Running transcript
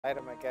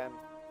Item again.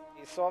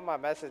 He saw my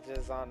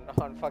messages on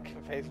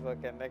fucking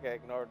Facebook and nigga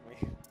ignored me.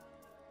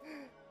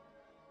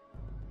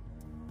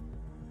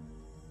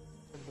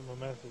 Sent him a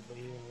message, but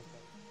he didn't reply.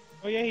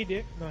 Oh yeah, he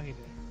did. No, he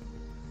didn't.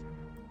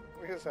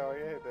 We can say, oh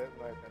yeah, he did.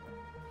 No, he didn't.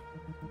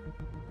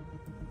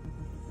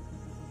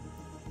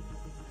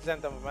 You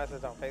sent him a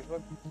message on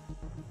Facebook?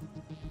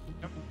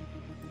 Yep.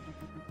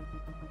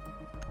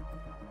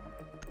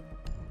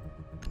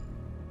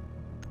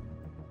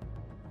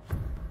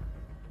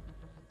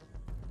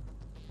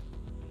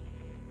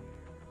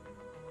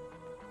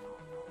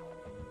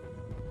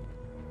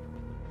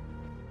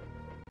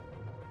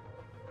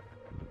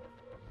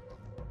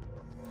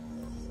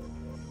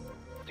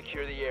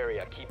 Secure the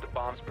area. Keep the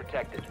bombs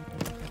protected.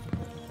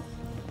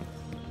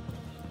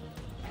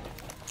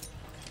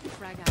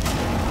 Frag out.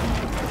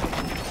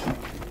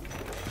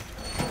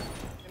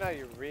 You know,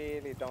 you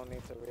really don't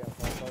need to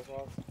reinforce those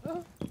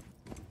walls.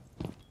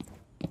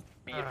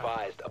 Be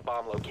advised, a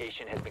bomb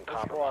location has been This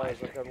wall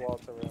compromised. is a good wall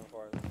to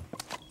reinforce.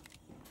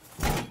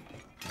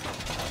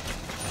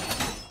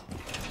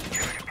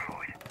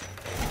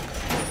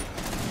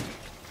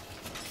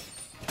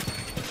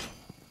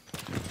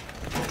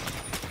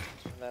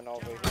 And then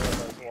over here,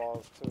 there's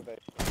walls too that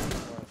you can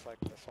reinforce like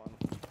this one.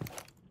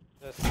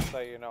 Just so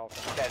you know.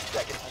 10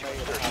 seconds I to know you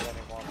don't insertion. have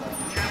any more,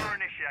 but Camera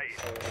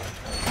initiated.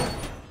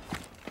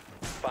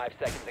 5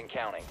 seconds and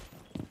counting.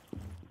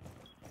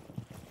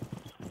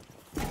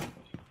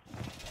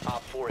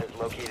 Op 4 has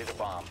located a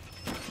bomb.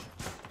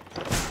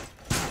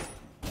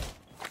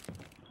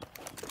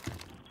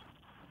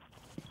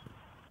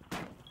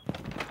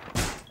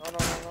 no.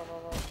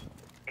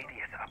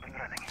 ADS up and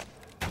running.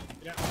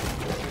 Yeah.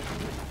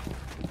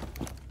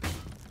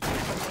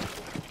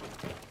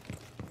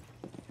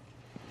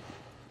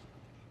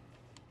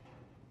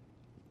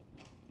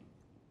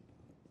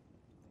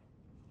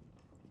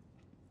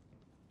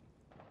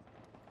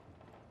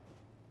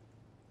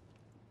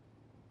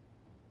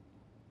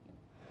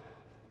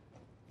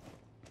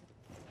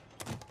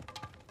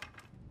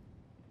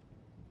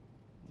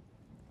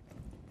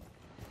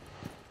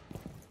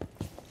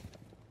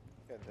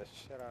 Get this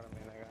shit out of me,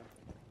 nigga.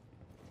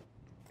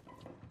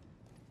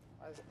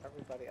 Why is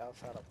everybody else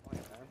out of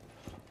point, man?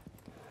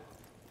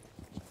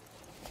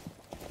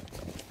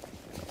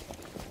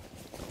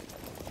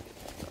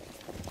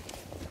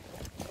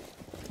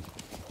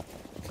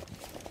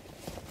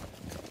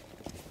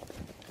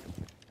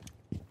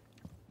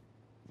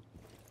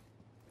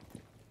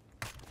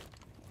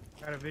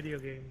 Got a video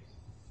game.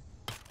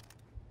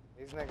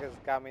 These niggas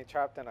got me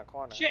trapped in a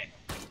corner. Shit!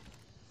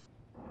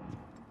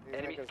 These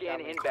Enemy niggas scan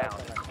got me inbound.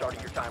 trapped in a Starting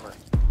corner. your timer.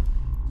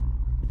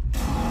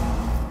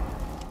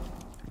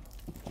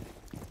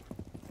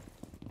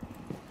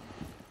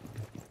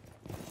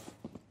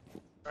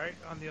 Right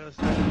on the other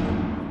side.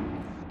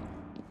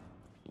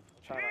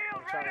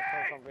 I'm trying to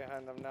come from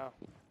behind them now.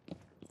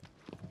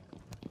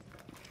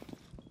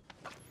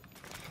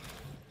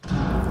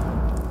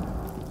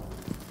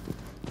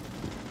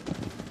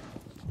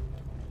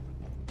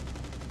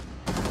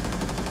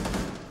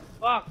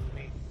 Fuck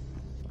me.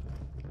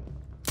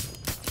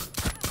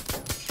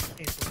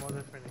 Need some more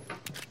different.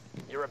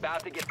 You're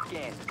about to get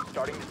scanned.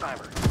 Starting the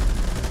timer.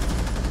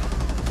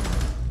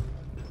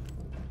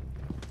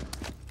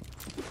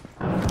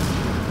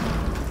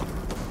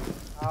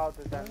 How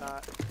did that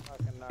not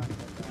fucking knock me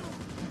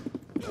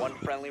down? One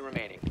friendly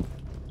remaining.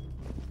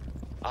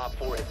 Op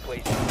 4 has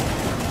placed your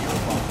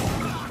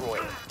bomb. Destroy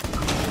it.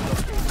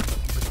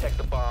 Okay. Protect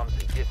the bombs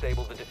and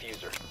disable the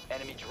diffuser.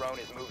 Enemy drone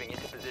is moving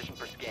into position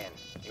for scan.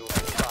 You will be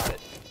spotted.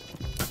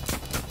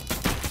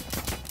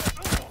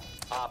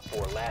 Op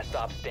 4, last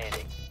stop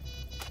standing.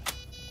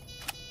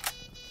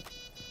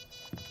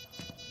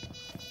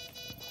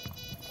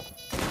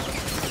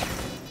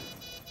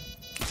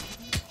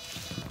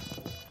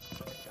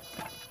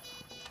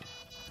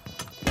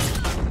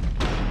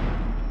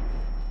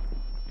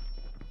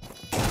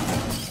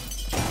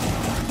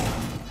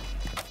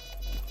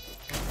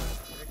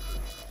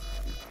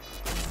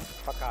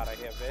 Fuck out of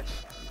here, bitch.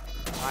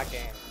 My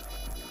game.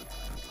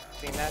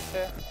 Seen that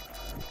shit?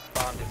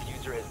 Bomb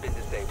diffuser has been